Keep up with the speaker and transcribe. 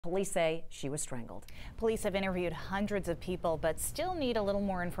Police say she was strangled. Police have interviewed hundreds of people, but still need a little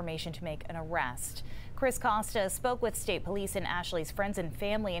more information to make an arrest. Chris Costa spoke with state police and Ashley's friends and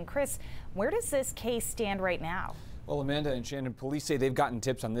family. And Chris, where does this case stand right now? Well, Amanda and Shannon, police say they've gotten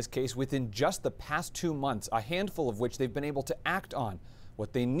tips on this case within just the past 2 months, a handful of which they've been able to act on.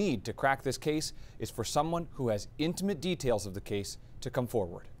 What they need to crack this case is for someone who has intimate details of the case to come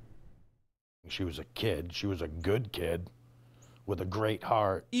forward. She was a kid. She was a good kid with a great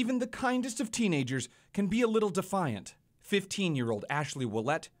heart. Even the kindest of teenagers can be a little defiant. 15-year-old Ashley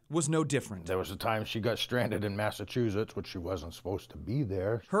Ouellette was no different. There was a time she got stranded in Massachusetts, which she wasn't supposed to be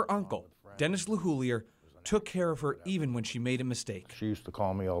there. Her uncle, Dennis LeHoulier, took care of her even when she made a mistake. She used to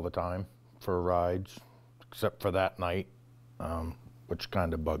call me all the time for rides, except for that night, which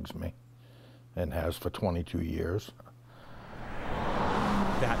kind of bugs me, and has for 22 years.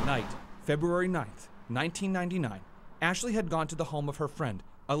 That night, February 9th, 1999, Ashley had gone to the home of her friend,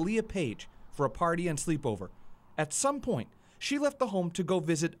 Aaliyah Page, for a party and sleepover. At some point, she left the home to go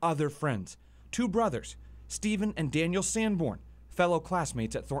visit other friends, two brothers, Stephen and Daniel Sanborn, fellow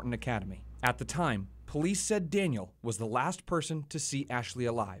classmates at Thornton Academy. At the time, police said Daniel was the last person to see Ashley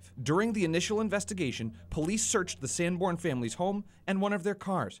alive. During the initial investigation, police searched the Sanborn family's home and one of their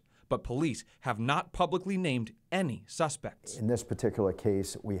cars, but police have not publicly named any suspects. In this particular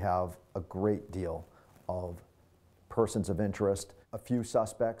case, we have a great deal of persons of interest, a few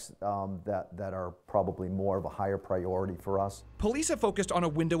suspects that are probably more of a higher priority for us. Police have focused on a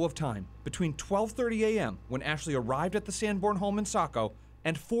window of time between 12:30 a.m. when Ashley arrived at the Sanborn home in Saco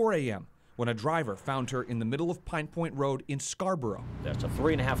and 4 a.m. when a driver found her in the middle of Pine Point Road in Scarborough. That's a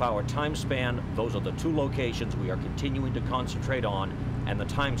 3.5-hour time span. Those are the two locations we are continuing to concentrate on and the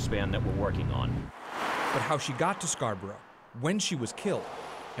time span that we're working on. But how she got to Scarborough, when she was killed,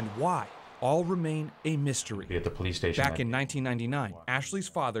 and why all remain a mystery. At the police station. Back in 1999, Ashley's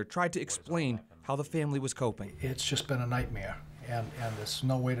father tried to explain how the family was coping. It's just been a nightmare, and there's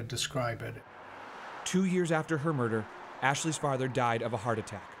no way to describe it. 2 years after her murder, Ashley's father died of a heart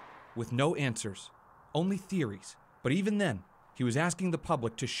attack, with no answers, only theories. But even then, he was asking the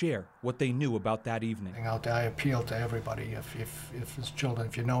public to share what they knew about that evening. Out there, I appeal to everybody. If it's children,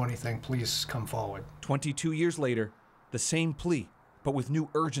 if you know anything, please come forward. 22 years later, the same plea, but with new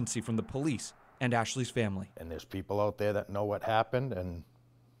urgency from the police and Ashley's family. And there's people out there that know what happened and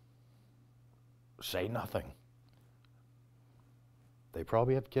say nothing. They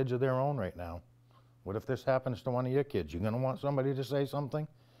probably have kids of their own right now. What if this happens to one of your kids? You're gonna want somebody to say something?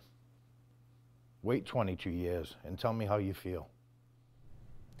 Wait 22 years and tell me how you feel.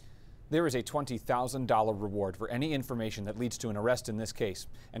 There is a $20,000 reward for any information that leads to an arrest in this case.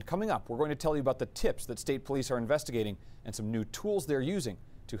 And coming up, we're going to tell you about the tips that state police are investigating and some new tools they're using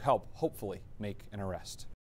to help, hopefully, make an arrest.